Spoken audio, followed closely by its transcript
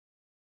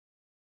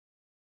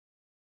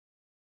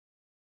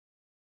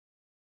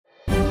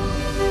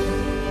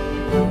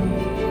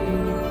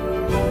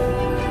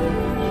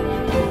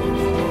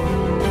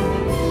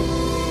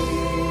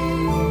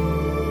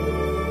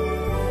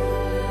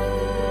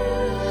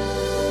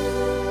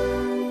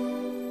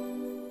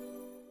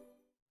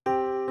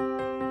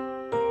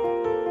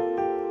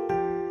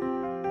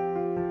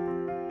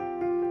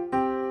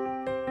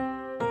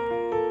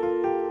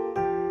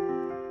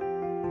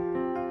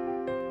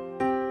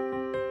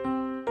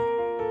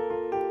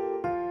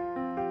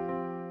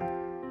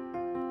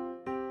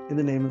In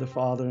the name of the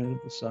Father, and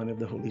of the Son, and of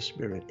the Holy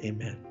Spirit.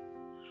 Amen.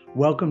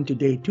 Welcome to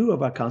day 2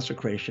 of our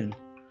consecration.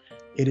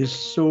 It is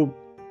so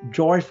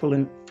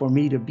joyful for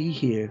me to be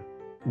here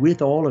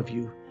with all of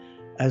you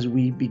as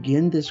we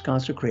begin this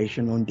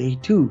consecration on day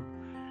 2.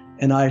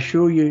 And I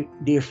assure you,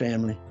 dear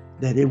family,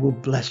 that it will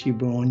bless you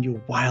beyond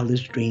your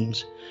wildest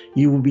dreams.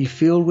 You will be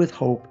filled with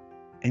hope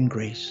and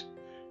grace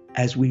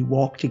as we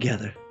walk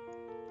together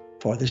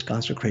for this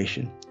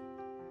consecration.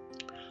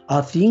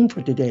 Our theme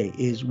for today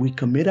is we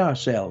commit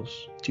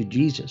ourselves to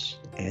Jesus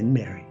and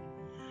Mary.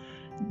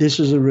 This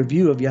is a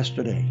review of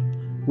yesterday.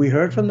 We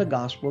heard from the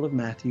Gospel of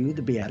Matthew,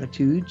 the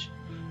Beatitudes.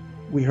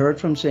 We heard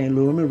from St.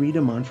 Louis Marie de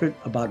Montfort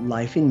about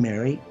life in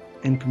Mary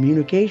and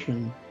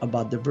communication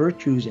about the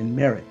virtues and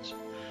merits.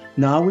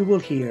 Now we will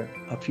hear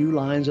a few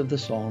lines of the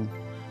song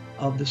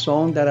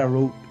that I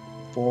wrote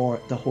for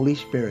the Holy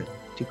Spirit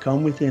to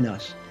come within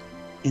us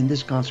in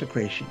this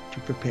consecration to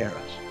prepare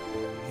us.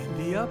 In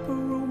the upper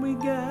room we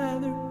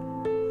gathered,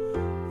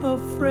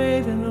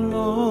 afraid and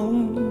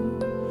alone.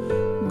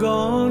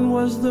 Gone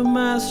was the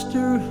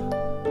Master,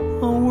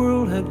 our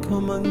world had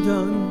come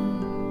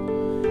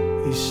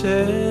undone. He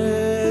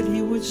said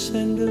he would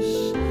send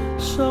us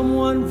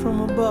someone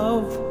from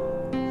above.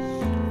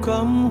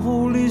 Come,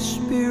 Holy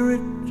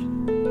Spirit,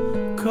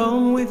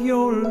 come with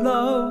your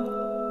love.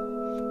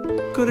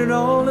 Could it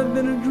all have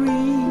been a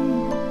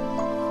dream?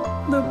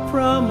 The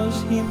promise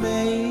he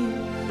made,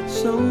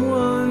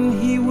 someone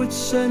he would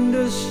send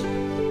us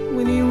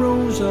when he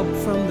rose up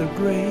from the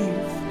grave.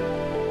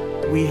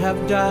 We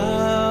have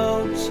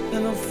doubts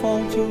and a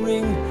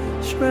faltering,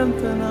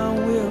 strengthen our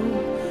will.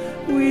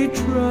 We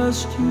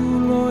trust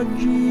you, Lord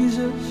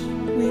Jesus,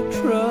 we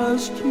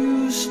trust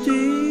you still.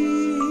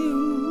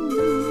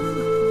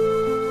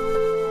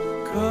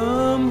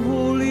 Come,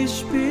 Holy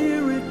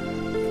Spirit,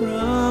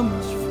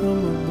 promise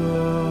from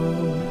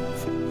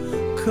above.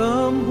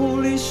 Come,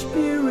 Holy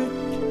Spirit,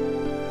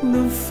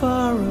 the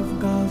fire of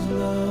God's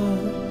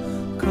love.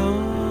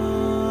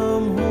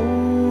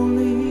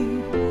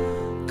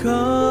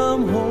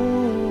 Come,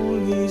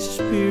 Holy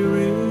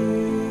Spirit.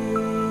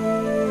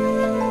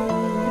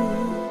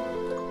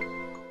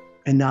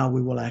 And now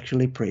we will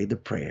actually pray the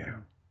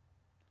prayer.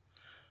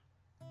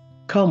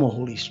 Come, O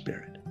Holy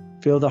Spirit,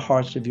 fill the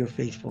hearts of your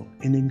faithful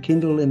and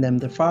enkindle in them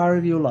the fire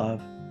of your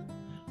love.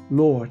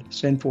 Lord,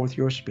 send forth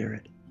your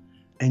Spirit,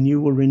 and you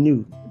will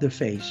renew the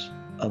face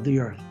of the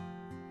earth.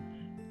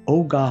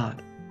 O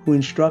God, who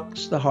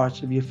instructs the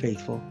hearts of your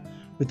faithful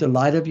with the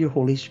light of your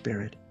Holy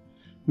Spirit,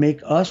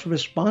 make us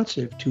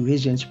responsive to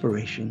his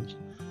inspirations,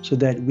 so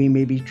that we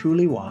may be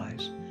truly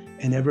wise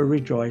and ever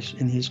rejoice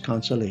in his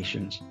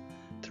consolations.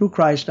 Through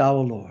Christ our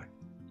Lord.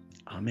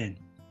 Amen.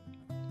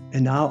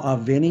 And now our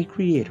Veni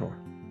Creator.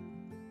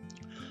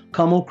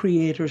 Come, O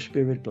Creator,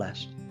 Spirit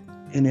blessed,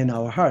 and in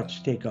our hearts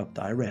take up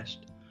thy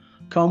rest.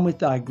 Come with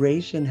thy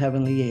grace and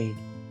heavenly aid,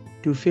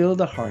 to fill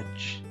the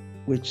hearts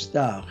which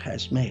thou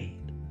hast made.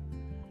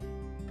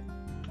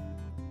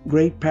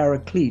 Great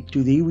Paraclete,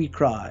 to thee we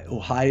cry, O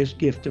highest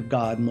gift of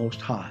God most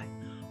high,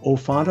 O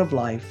fount of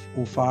life,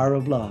 O fire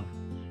of love,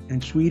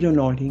 and sweet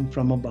anointing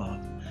from above.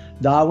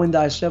 Thou in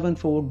thy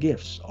sevenfold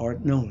gifts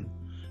art known,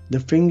 the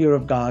finger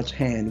of God's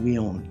hand we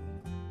own,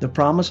 the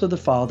promise of the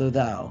Father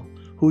thou,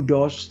 who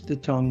dost the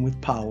tongue with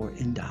power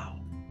endow.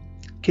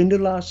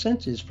 Kindle our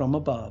senses from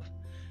above,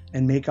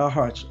 and make our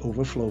hearts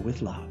overflow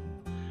with love,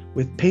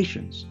 with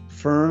patience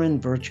firm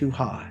and virtue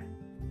high,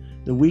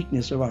 the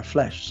weakness of our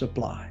flesh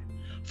supply.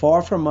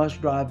 Far from us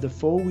drive the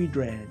foe we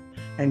dread,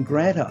 and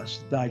grant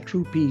us thy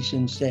true peace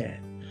instead.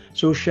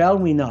 So shall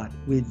we not,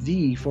 with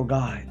thee for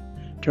guide,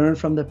 turn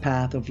from the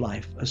path of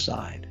life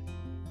aside.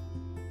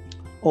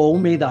 Oh,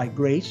 may thy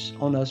grace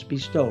on us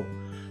bestow,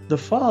 the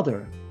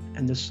Father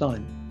and the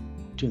Son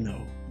to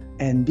know,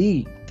 and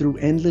thee through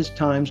endless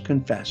times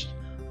confessed,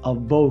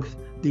 of both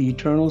the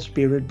eternal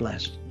Spirit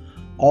blessed.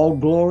 All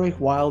glory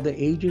while the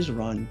ages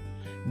run,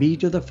 be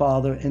to the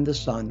Father and the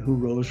Son who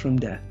rose from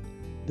death,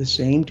 the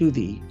same to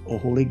thee, O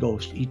Holy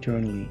Ghost,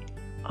 eternally.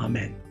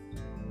 Amen.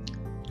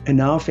 And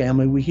now,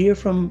 family, we hear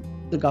from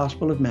the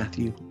Gospel of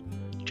Matthew,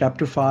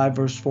 chapter 5,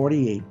 verse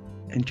 48,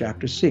 and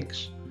chapter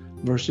 6,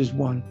 verses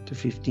 1 to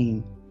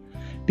 15.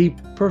 Be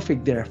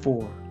perfect,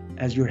 therefore,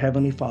 as your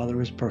heavenly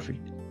Father is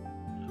perfect.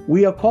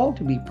 We are called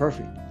to be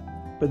perfect,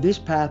 but this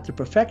path to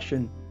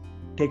perfection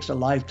takes a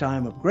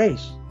lifetime of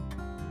grace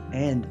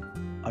and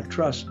a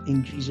trust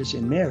in Jesus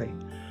and Mary.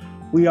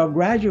 We are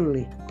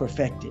gradually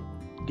perfected,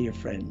 dear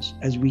friends,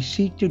 as we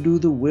seek to do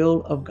the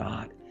will of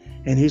God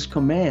and his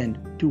command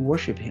to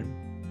worship him.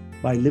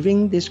 By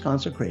living this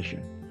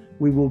consecration,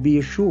 we will be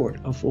assured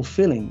of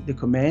fulfilling the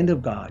command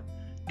of God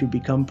to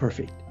become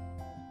perfect.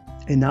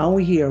 And now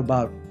we hear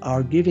about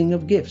our giving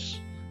of gifts,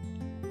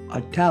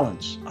 our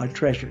talents, our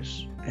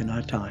treasures, and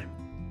our time.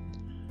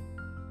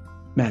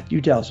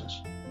 Matthew tells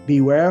us,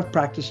 beware of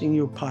practicing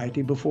your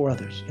piety before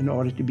others in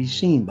order to be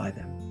seen by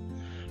them,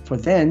 for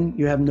then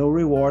you have no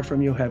reward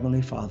from your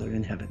heavenly Father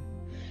in heaven.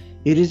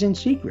 It is in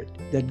secret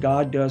that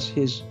God does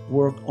his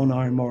work on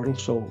our immortal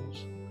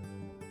souls.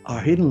 Our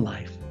hidden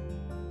life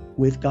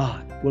with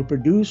God will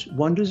produce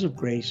wonders of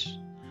grace,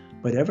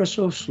 but ever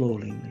so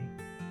slowly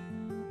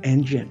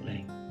and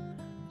gently.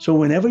 So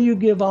whenever you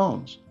give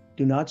alms,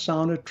 do not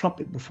sound a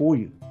trumpet before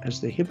you, as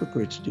the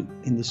hypocrites do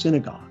in the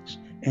synagogues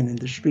and in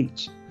the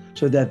streets,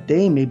 so that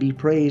they may be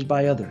praised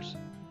by others.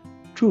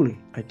 Truly,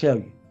 I tell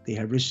you, they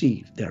have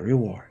received their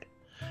reward.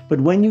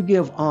 But when you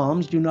give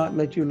alms, do not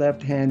let your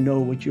left hand know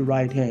what your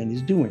right hand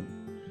is doing,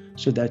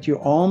 so that your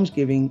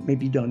almsgiving may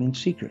be done in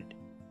secret.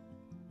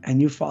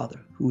 And your Father,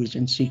 who is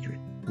in secret,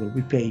 will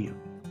repay you.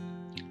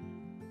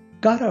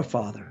 God our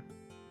Father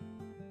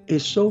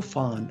is so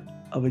fond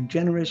of a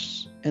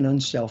generous and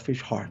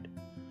unselfish heart.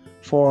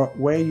 For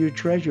where your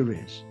treasure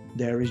is,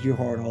 there is your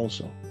heart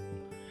also.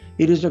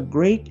 It is a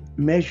great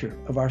measure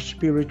of our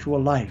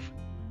spiritual life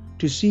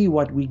to see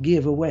what we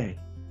give away.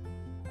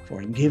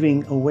 For in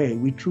giving away,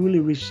 we truly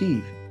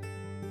receive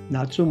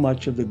not so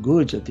much of the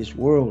goods of this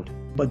world,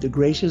 but the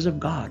graces of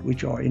God,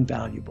 which are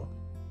invaluable.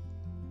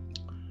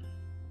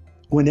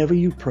 Whenever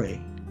you pray,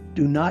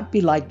 do not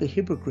be like the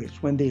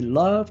hypocrites when they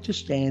love to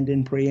stand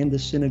and pray in the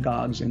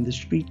synagogues and the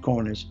street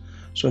corners,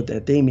 so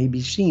that they may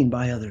be seen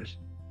by others.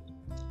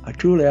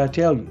 Truly, I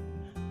tell you,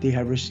 they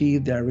have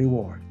received their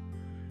reward.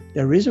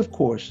 There is, of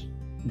course,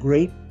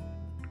 great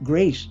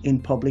grace in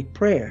public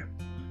prayer,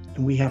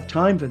 and we have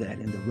time for that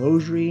in the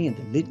rosary and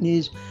the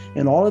litanies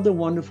and all of the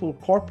wonderful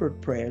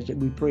corporate prayers that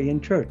we pray in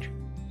church.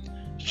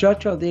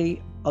 Such are the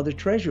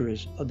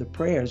treasures of the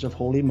prayers of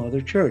Holy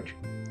Mother Church.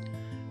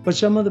 But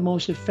some of the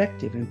most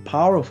effective and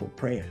powerful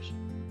prayers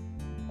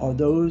are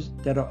those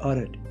that are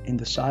uttered in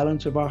the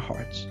silence of our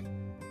hearts,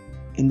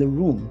 in the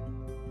room,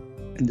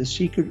 in the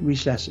secret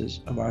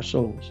recesses of our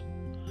souls,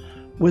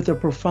 with a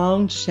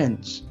profound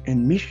sense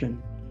and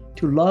mission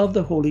to love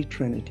the Holy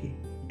Trinity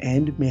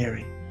and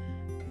Mary,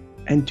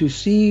 and to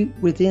see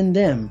within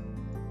them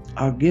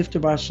our gift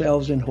of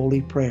ourselves in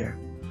holy prayer.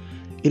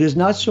 It is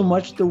not so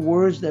much the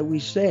words that we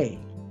say,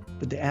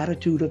 but the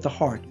attitude of the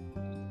heart.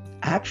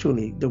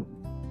 Actually, the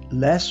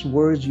less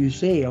words you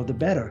say are the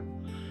better,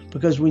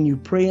 because when you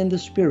pray in the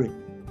Spirit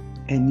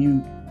and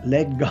you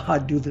let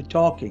God do the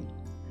talking,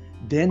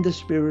 then the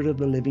Spirit of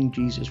the living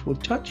Jesus will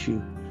touch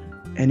you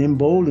and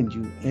embolden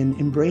you and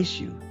embrace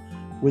you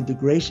with the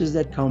graces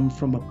that come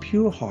from a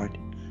pure heart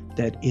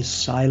that is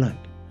silent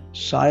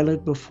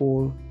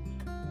before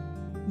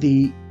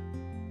the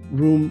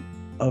room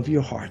of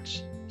your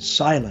hearts,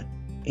 silent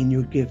in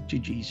your gift to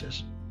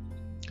Jesus.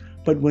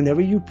 But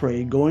whenever you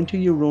pray, go into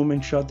your room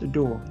and shut the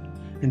door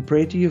and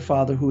pray to your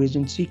Father who is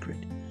in secret.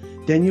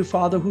 Then your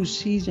Father who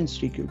sees in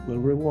secret will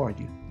reward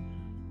you.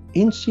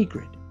 In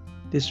secret,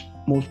 this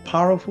most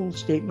powerful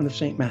statement of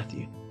St.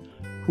 Matthew,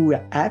 who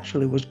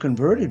actually was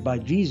converted by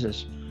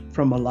Jesus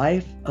from a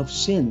life of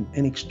sin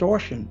and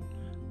extortion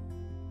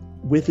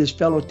with his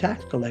fellow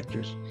tax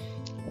collectors.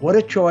 What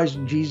a choice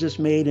Jesus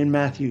made in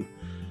Matthew.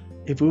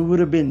 If it would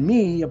have been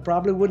me, I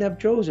probably wouldn't have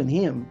chosen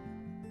him,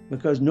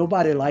 because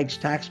nobody likes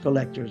tax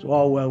collectors.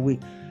 Oh, well, we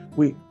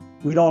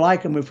don't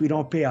like them if we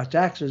don't pay our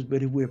taxes,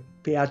 but if we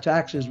pay our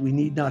taxes, we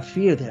need not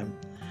fear them.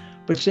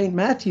 But St.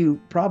 Matthew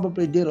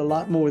probably did a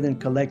lot more than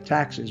collect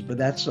taxes, but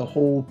that's a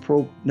whole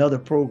another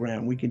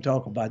program. We can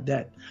talk about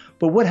that.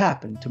 But what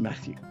happened to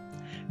Matthew?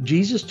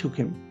 Jesus took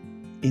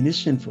him in his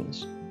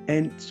sinfulness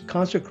and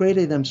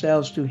consecrated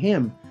themselves to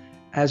him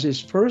as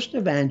his first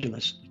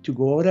evangelist to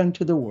go out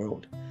into the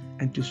world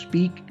and to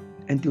speak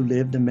and to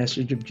live the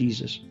message of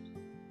Jesus.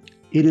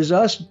 It is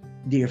us,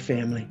 dear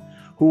family,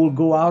 who will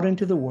go out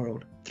into the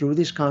world through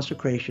this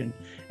consecration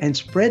and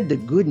spread the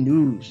good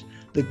news.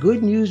 The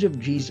good news of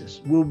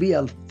Jesus will be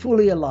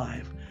fully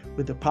alive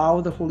with the power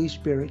of the Holy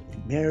Spirit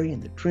and Mary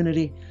and the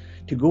Trinity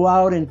to go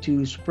out and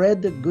to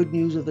spread the good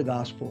news of the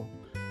gospel,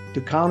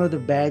 to counter the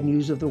bad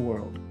news of the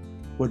world.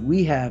 What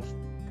we have,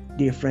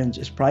 dear friends,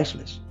 is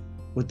priceless.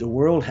 What the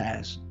world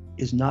has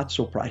is not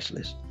so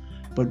priceless.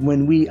 But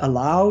when we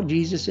allow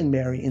Jesus and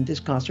Mary in this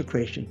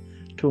consecration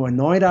to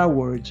anoint our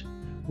words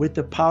with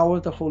the power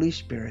of the Holy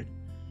Spirit,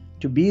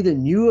 to be the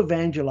new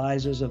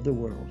evangelizers of the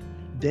world,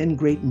 then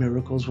great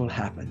miracles will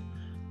happen,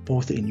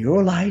 both in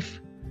your life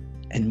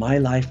and my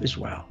life as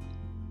well.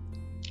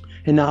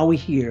 And now we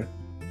hear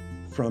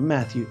from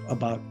Matthew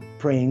about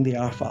praying the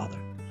Our Father.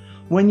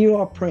 When you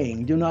are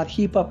praying, do not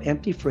heap up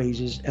empty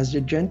phrases as the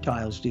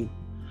Gentiles do,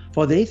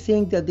 for they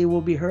think that they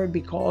will be heard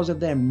because of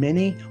their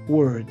many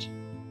words.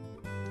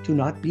 Do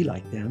not be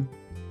like them,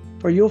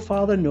 for your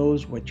Father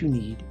knows what you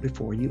need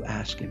before you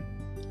ask him.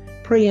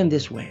 Pray in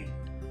this way: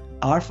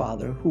 Our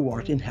Father, who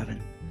art in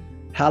heaven,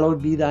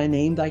 hallowed be thy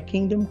name, thy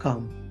kingdom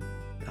come,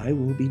 thy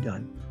will be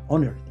done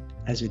on earth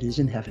as it is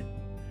in heaven.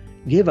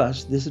 Give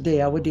us this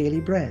day our daily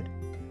bread,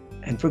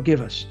 and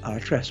forgive us our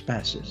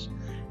trespasses,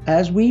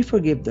 as we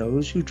forgive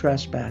those who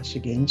trespass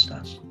against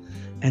us.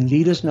 And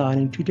lead us not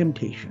into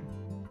temptation,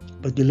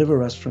 but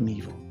deliver us from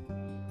evil.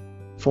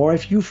 For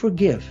if you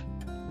forgive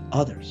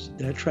others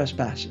their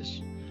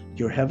trespasses,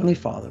 your heavenly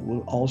Father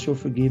will also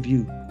forgive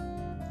you.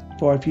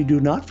 For if you do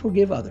not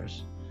forgive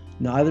others,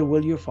 neither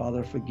will your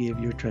Father forgive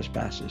your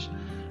trespasses.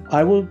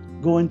 I will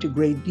go into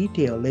great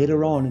detail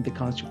later on in the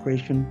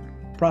consecration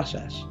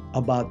process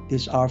about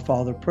this Our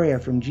Father prayer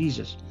from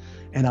Jesus.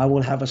 And I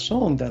will have a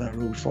song that I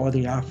wrote for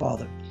the Our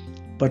Father.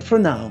 But for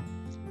now,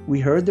 we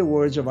heard the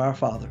words of our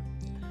Father.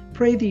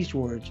 Pray these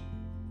words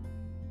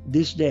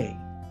this day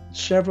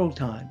several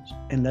times,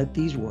 and let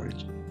these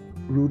words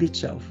root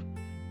itself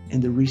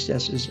in the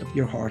recesses of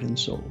your heart and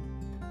soul.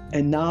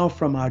 And now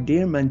from our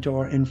dear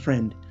mentor and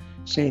friend,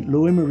 St.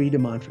 Louis Marie de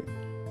Montfort,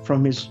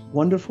 from his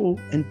wonderful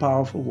and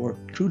powerful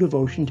work, True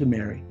Devotion to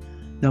Mary,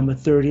 number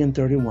 30 and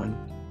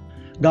 31.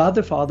 God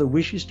the Father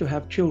wishes to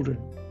have children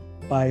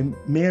by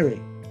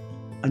Mary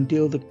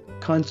until the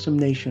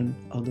consummation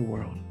of the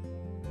world.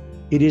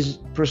 It is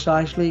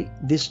precisely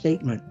this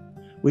statement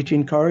which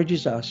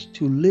encourages us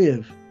to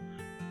live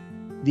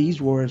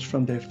these words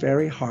from the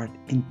very heart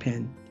and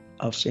pen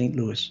of St.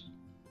 Louis.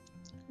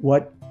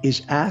 What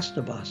is asked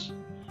of us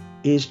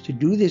is to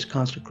do this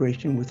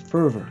consecration with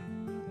fervor,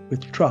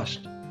 with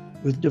trust,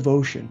 with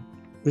devotion,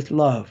 with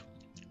love,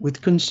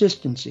 with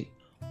consistency.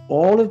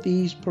 All of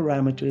these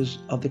parameters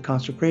of the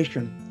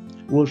consecration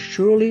will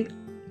surely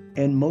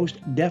and most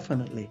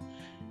definitely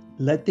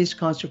let this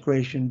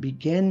consecration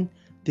begin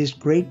this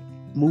great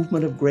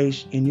movement of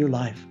grace in your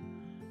life.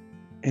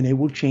 And it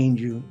will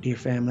change you, dear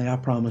family, I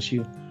promise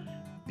you.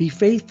 Be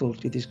faithful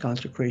to this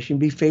consecration.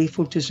 Be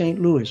faithful to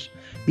St. Louis.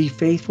 Be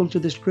faithful to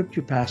the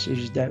scripture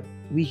passages that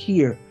we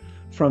hear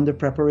from the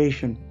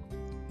preparation.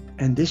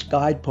 And this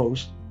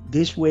guidepost,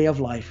 this way of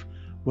life,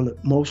 will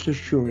most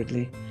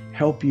assuredly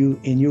help you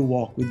in your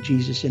walk with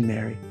Jesus and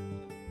Mary.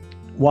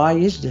 Why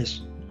is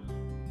this?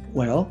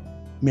 Well,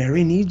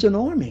 Mary needs an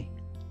army.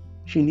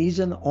 She needs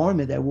an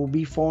army that will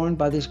be formed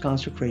by this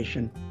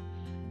consecration,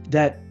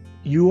 that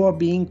you are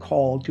being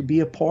called to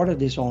be a part of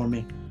this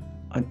army,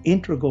 an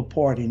integral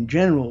part in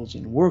generals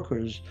and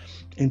workers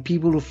and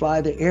people who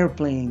fly the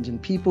airplanes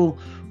and people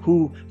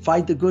who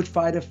fight the good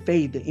fight of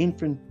faith, the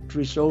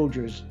infantry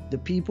soldiers, the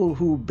people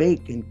who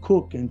bake and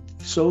cook and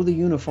sew the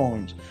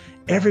uniforms.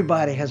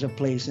 Everybody has a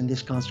place in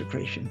this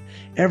consecration.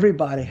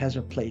 Everybody has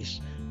a place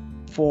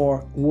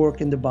for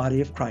work in the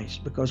body of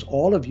Christ, because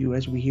all of you,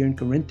 as we hear in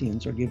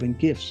Corinthians, are given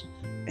gifts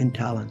and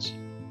talents.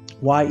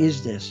 Why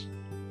is this?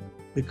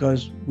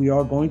 Because we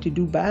are going to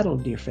do battle,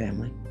 dear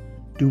family.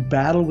 Do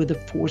battle with the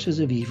forces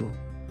of evil,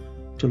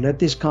 to let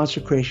this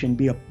consecration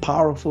be a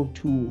powerful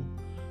tool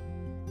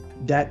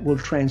that will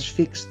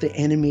transfix the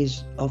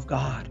enemies of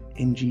God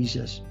in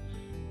Jesus,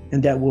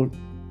 and that will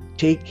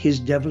take his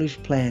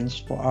devilish plans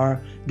for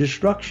our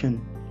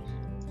destruction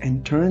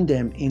and turn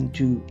them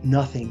into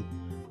nothing,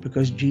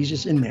 because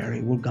Jesus and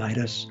Mary will guide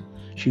us.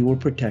 She will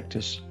protect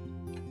us.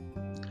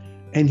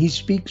 And he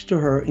speaks to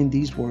her in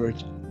these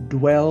words,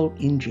 "Dwell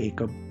in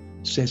Jacob,"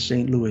 says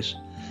St. Louis.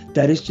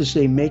 That is to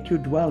say, make your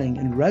dwelling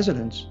and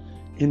residence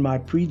in my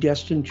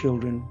predestined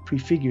children,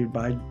 prefigured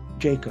by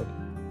Jacob.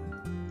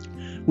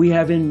 We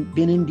have been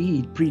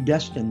indeed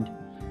predestined,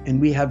 and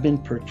we have been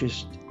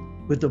purchased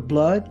with the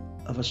blood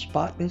of a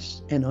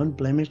spotless and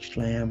unblemished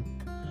Lamb,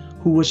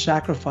 who was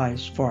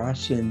sacrificed for our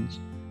sins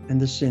and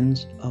the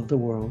sins of the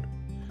world.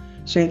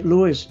 St.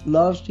 Louis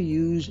loves to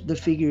use the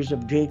figures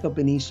of Jacob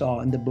and Esau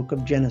in the book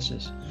of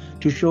Genesis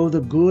to show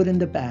the good and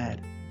the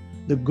bad,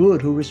 the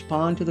good who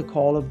respond to the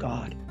call of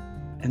God,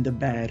 and the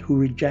bad who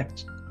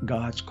reject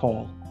God's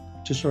call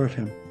to serve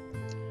him.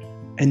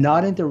 And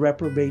not in the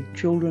reprobate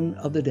children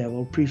of the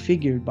devil,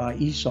 prefigured by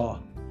Esau.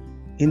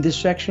 In this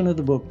section of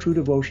the book, True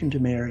Devotion to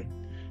Mary,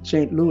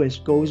 St. Louis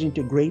goes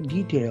into great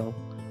detail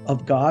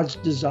of God's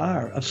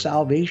desire of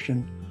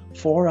salvation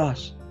for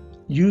us,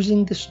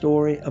 using the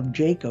story of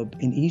Jacob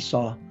and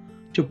Esau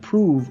to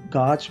prove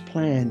God's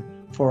plan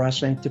for our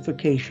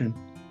sanctification.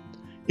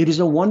 It is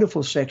a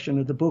wonderful section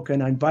of the book,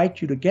 and I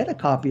invite you to get a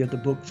copy of the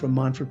book from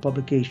Montfort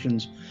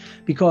Publications,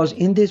 because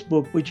in this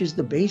book, which is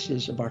the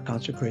basis of our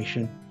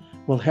consecration,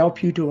 will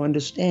help you to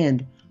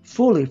understand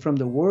fully from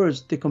the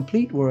words, the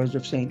complete words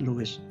of St.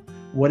 Louis,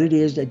 what it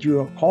is that you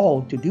are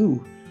called to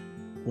do,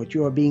 what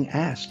you are being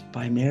asked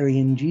by Mary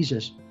and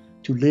Jesus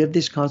to live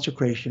this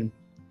consecration.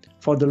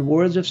 For the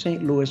words of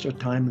St. Louis are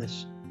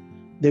timeless.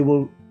 They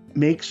will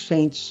make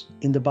saints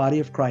in the body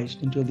of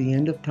Christ until the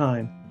end of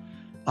time.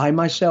 I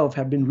myself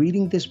have been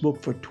reading this book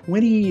for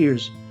 20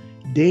 years,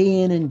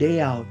 day in and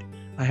day out.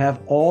 I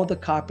have all the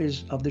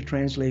copies of the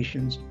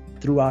translations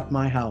throughout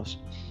my house.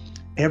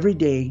 Every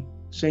day,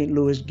 St.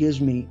 Louis gives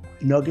me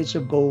nuggets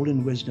of gold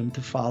and wisdom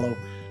to follow,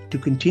 to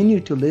continue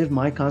to live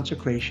my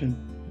consecration,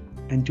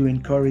 and to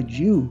encourage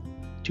you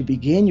to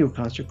begin your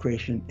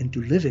consecration and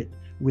to live it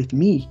with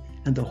me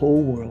and the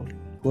whole world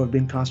who have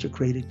been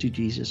consecrated to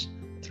Jesus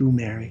through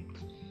Mary.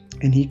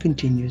 And he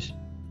continues,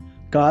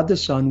 God the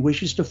Son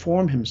wishes to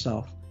form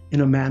himself,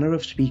 in a manner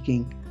of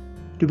speaking,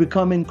 to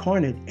become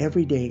incarnate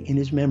every day in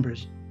his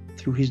members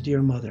through his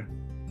dear mother.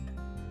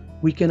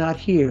 We cannot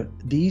hear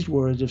these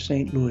words of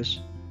St. Louis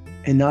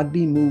and not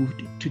be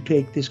moved to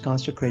take this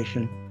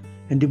consecration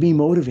and to be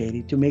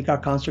motivated to make our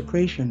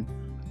consecration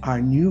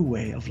our new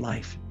way of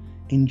life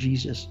in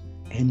Jesus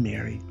and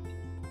Mary.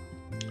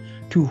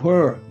 To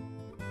her,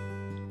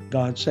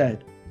 God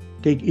said,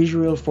 take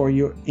Israel for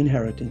your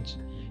inheritance.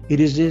 It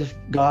is as if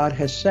God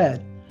has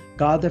said,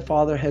 God the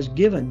Father has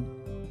given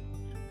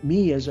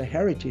me as a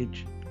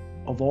heritage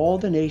of all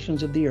the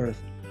nations of the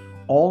earth,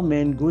 all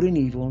men, good and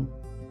evil,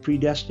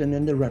 predestined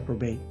and the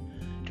reprobate.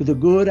 To the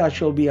good I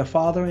shall be a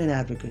father and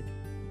advocate,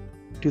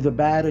 to the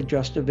bad a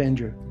just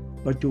avenger,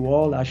 but to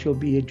all I shall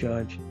be a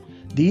judge.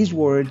 These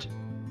words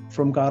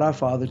from God our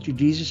Father to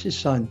Jesus his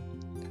Son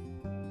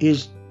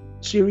is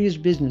serious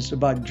business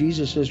about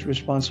Jesus'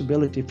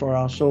 responsibility for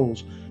our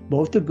souls,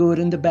 both the good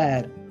and the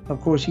bad.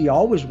 Of course, he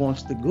always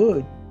wants the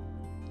good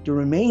to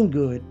remain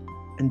good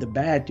and the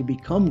bad to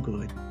become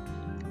good.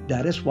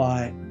 That is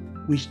why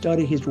we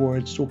study his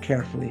words so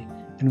carefully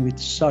and with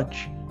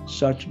such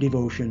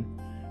devotion,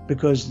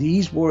 because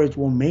these words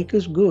will make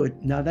us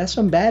good. Now, there's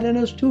some bad in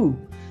us too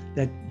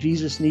that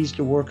Jesus needs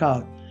to work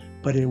out,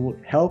 but it will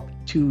help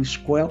to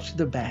squelch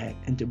the bad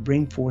and to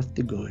bring forth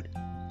the good.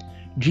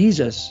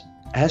 Jesus,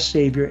 as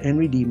Savior and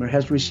Redeemer,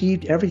 has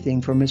received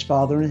everything from his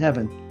Father in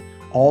heaven.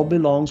 All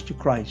belongs to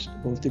Christ,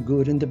 both the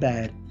good and the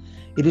bad.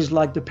 It is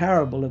like the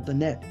parable of the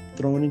net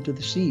thrown into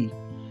the sea.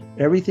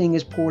 Everything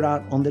is poured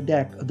out on the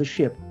deck of the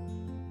ship.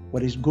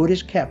 What is good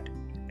is kept,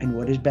 and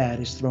what is bad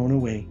is thrown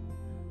away.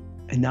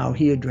 And now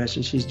he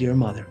addresses his dear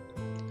mother.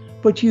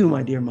 But you,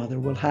 my dear mother,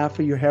 will have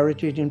for your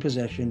heritage and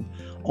possession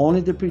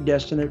only the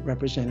predestinate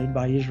represented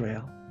by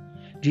Israel.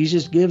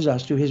 Jesus gives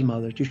us to his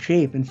mother to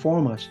shape and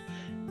form us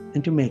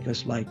and to make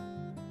us like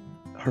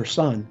her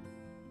son,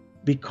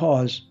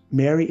 because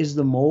Mary is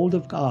the mold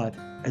of God,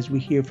 as we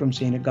hear from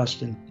St.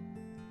 Augustine.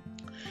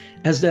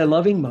 As their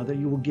loving mother,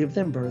 you will give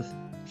them birth,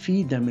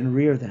 feed them, and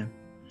rear them.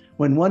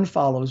 When one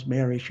follows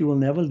Mary, she will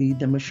never lead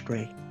them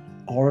astray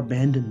or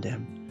abandon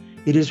them.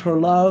 It is her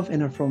love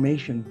and her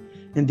formation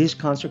in this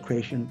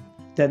consecration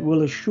that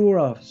will assure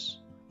us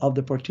of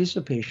the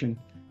participation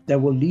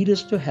that will lead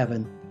us to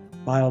heaven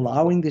by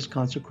allowing this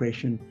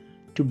consecration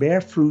to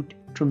bear fruit,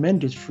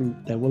 tremendous fruit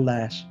that will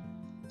last.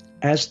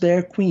 As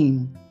their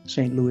queen,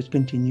 St. Louis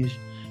continues,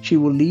 she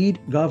will lead,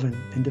 govern,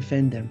 and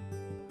defend them.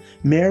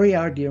 Mary,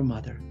 our dear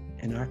mother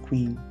and our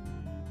queen,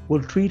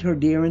 will treat her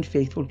dear and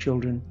faithful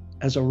children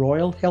as a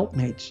royal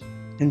helpmates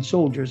and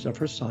soldiers of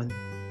her Son.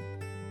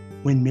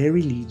 When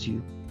Mary leads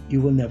you,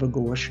 you will never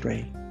go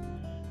astray.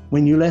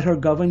 When you let her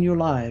govern your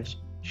lives,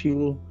 she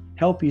will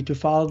help you to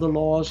follow the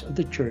laws of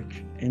the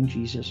Church and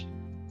Jesus.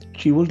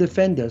 She will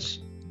defend us,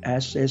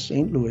 as says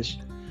St. Louis.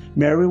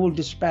 Mary will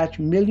dispatch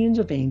millions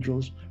of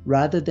angels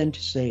rather than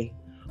to say,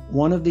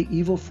 one of the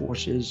evil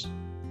forces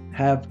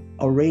have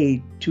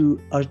arrayed to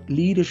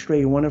lead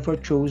astray one of her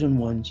chosen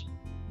ones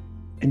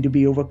and to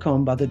be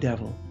overcome by the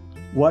devil.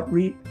 What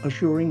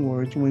reassuring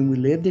words when we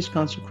live this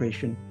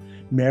consecration.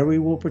 Mary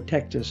will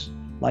protect us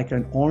like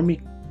an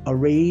army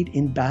arrayed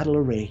in battle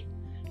array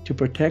to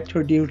protect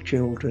her dear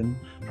children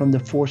from the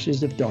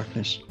forces of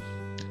darkness.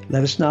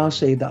 Let us now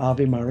say the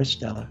Ave Maris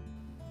Stella.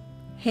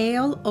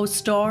 Hail, O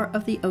star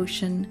of the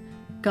ocean,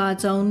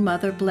 God's own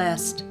mother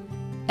blessed,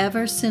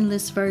 ever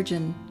sinless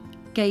virgin,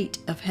 gate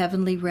of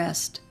heavenly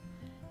rest.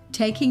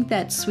 Taking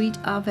that sweet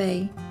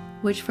Ave,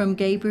 which from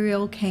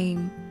Gabriel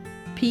came,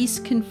 peace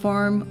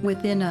confirm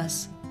within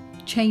us,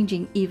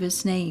 changing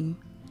Eva's name.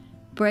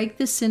 Break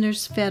the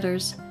sinner's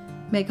fetters,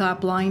 make our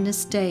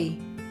blindness day,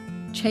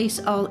 chase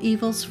all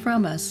evils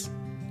from us,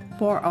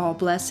 for all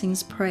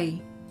blessings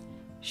pray.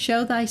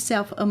 Show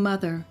thyself a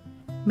mother,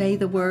 may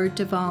the word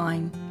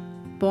divine,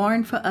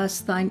 born for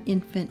us thine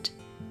infant,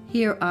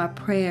 hear our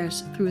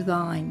prayers through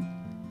thine.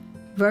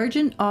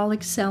 Virgin all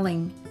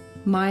excelling,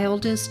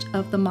 mildest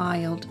of the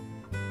mild,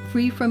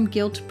 free from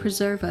guilt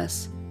preserve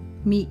us,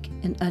 meek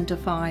and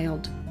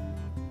undefiled.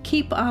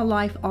 Keep our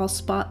life all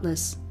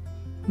spotless,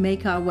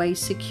 make our way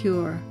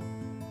secure,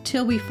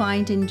 till we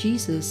find in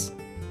Jesus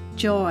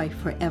joy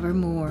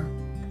forevermore.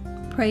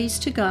 Praise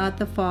to God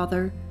the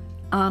Father,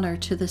 honor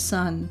to the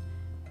Son,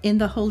 in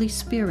the Holy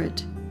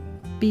Spirit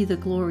be the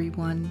glory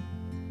one.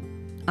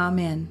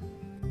 Amen.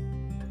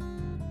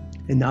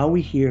 And now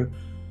we hear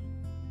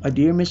a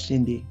dear Miss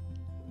Cindy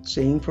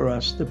saying for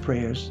us the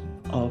prayers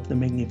of the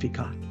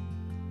Magnificat.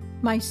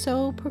 My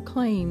soul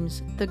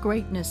proclaims the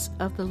greatness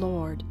of the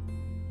Lord.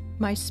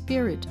 My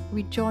spirit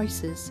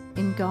rejoices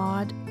in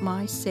God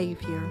my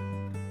Savior,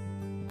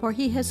 for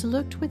he has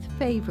looked with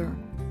favor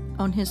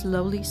on his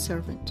lowly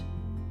servant.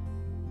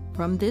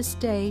 From this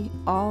day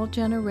all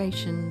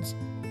generations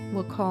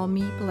will call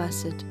me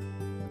blessed.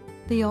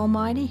 The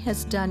Almighty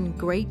has done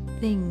great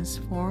things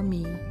for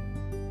me,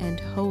 and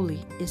holy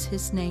is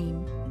his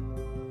name.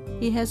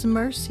 He has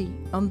mercy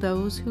on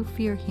those who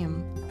fear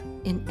him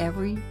in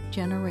every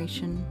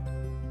generation.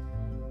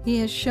 He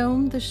has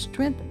shown the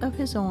strength of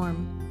his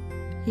arm.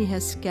 He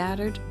has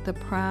scattered the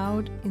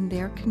proud in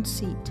their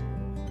conceit.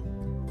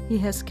 He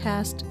has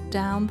cast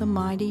down the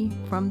mighty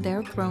from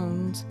their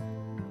thrones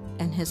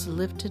and has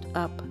lifted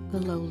up the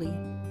lowly.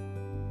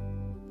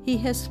 He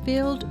has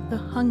filled the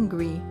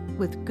hungry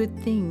with good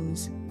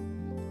things,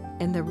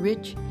 and the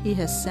rich he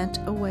has sent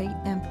away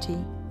empty.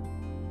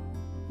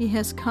 He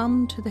has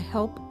come to the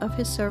help of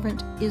his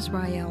servant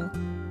Israel,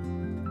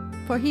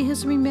 for he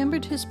has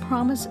remembered his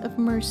promise of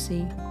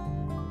mercy,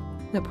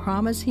 the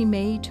promise he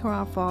made to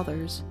our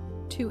fathers,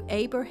 to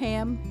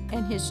Abraham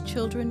and his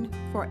children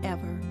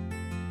forever.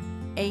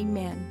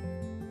 Amen.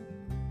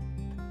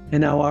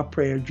 And now our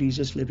prayer,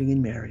 Jesus living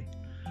in Mary.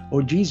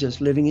 O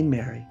Jesus living in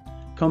Mary,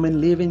 come and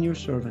live in your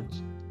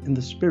servants, in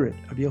the spirit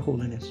of your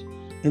holiness,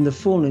 in the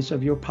fullness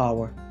of your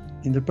power,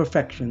 in the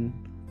perfection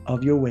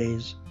of your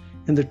ways,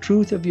 in the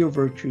truth of your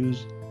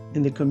virtues,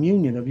 in the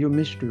communion of your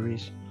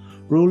mysteries.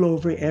 Rule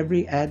over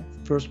every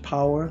adverse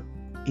power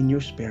in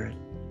your spirit,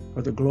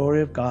 for the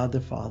glory of God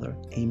the Father.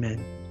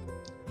 Amen.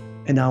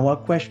 And now our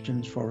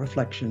questions for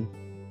reflection.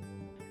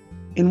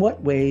 In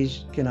what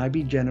ways can I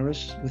be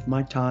generous with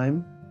my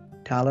time,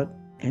 talent,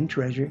 and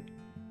treasure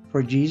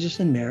for Jesus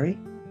and Mary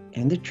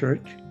and the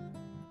church?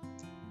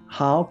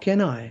 How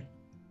can I,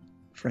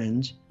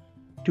 friends,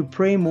 to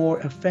pray more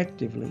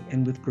effectively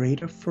and with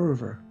greater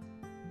fervor?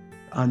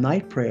 Our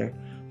night prayer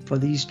for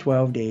these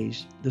 12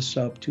 days, the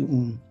Sub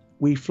Tuum.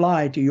 We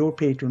fly to your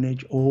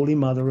patronage, O Holy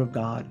Mother of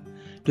God.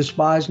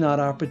 Despise not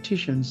our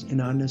petitions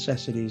and our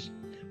necessities,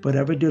 but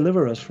ever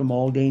deliver us from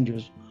all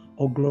dangers,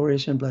 O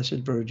glorious and blessed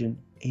Virgin.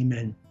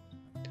 Amen.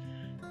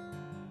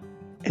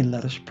 And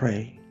let us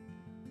pray.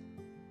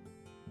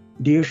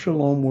 Dear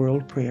Shalom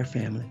World Prayer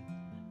Family,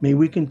 may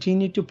we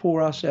continue to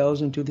pour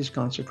ourselves into this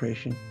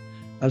consecration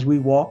as we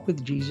walk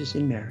with Jesus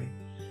and Mary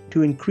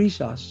to increase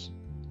us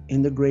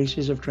in the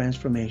graces of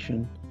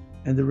transformation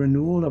and the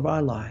renewal of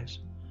our lives.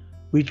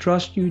 We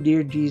trust you,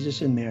 dear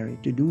Jesus and Mary,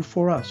 to do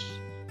for us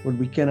what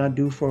we cannot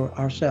do for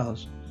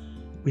ourselves.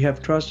 We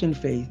have trust and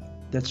faith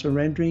that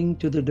surrendering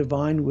to the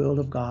divine will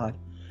of God,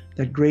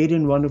 that great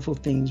and wonderful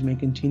things may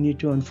continue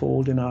to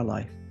unfold in our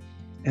life,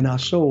 and our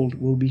soul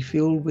will be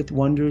filled with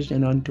wonders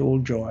and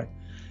untold joy.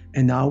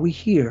 And now we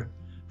hear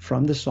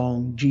from the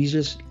song,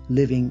 Jesus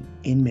Living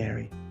in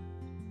Mary.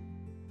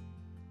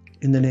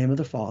 In the name of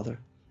the Father,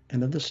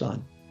 and of the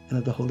Son, and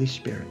of the Holy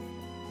Spirit.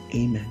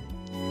 Amen.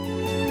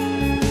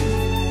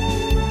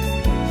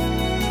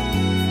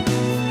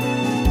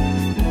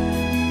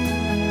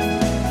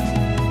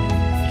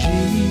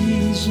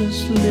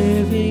 Jesus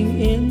living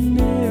in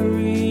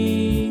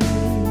Mary,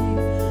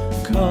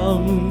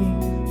 come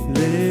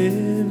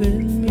live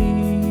in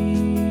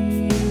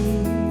me.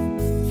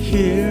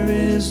 Here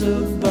is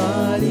a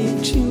body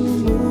to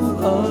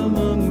move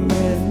among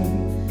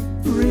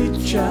men,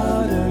 reach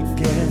out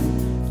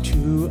again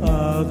to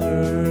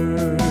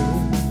others.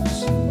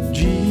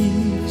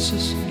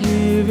 Jesus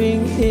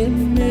living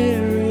in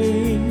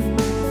Mary,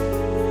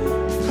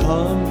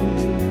 come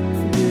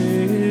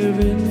live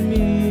in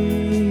me.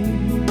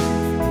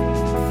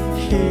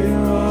 Here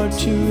are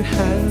two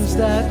hands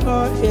that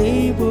are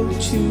able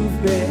to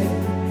bear,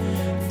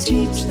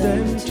 teach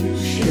them to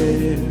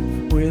share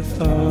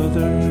with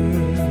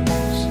others.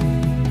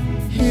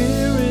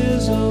 Here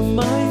is a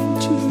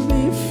mind to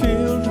be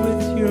filled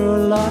with your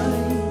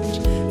light,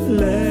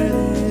 let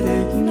it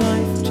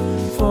ignite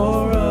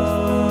for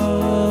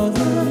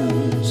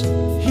others.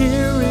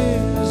 Here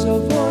is a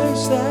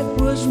voice that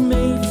was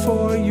made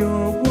for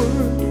your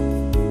word,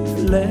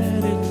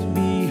 let it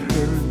be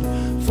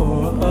heard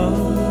for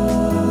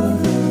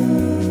others.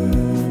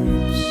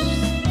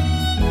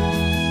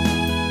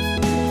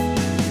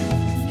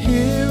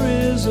 Here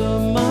is a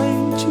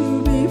mind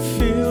to be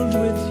filled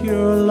with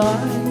your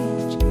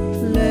light,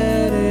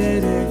 let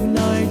it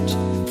ignite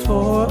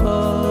for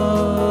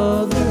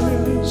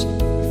others.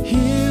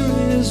 Here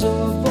is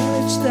a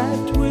voice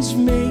that was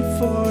made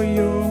for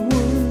your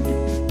word,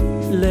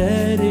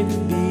 let it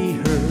be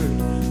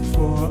heard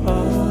for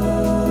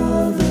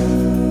others.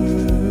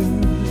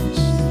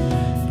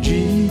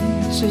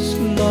 Jesus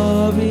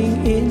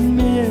loving in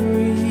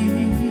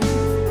Mary,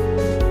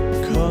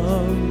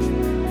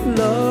 come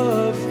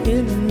love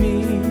in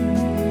me.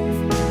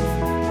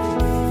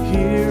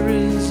 Here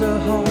is a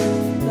heart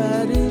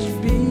that is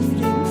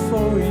beating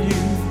for you,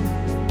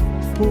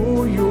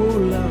 pour your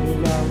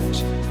love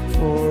out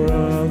for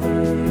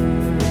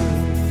others.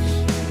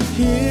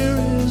 Here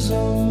is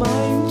a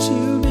mind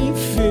to be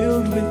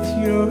filled with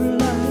your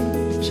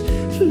light,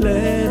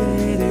 let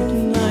it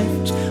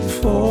ignite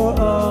for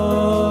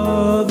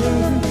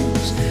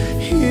others.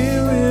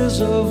 Here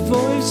is a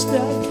voice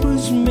that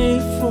was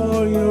made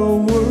for your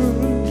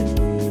word,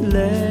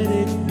 let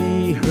it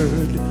be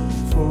heard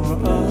for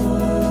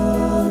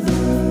others.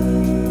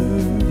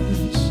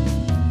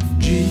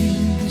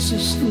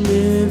 Jesus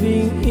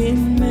living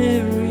in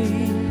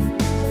Mary,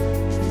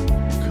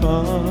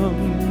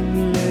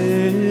 come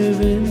live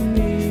in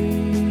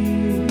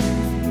me.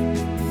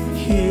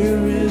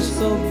 Here is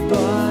the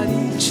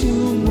body to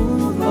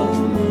move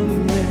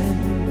among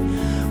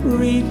men,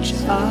 reach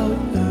out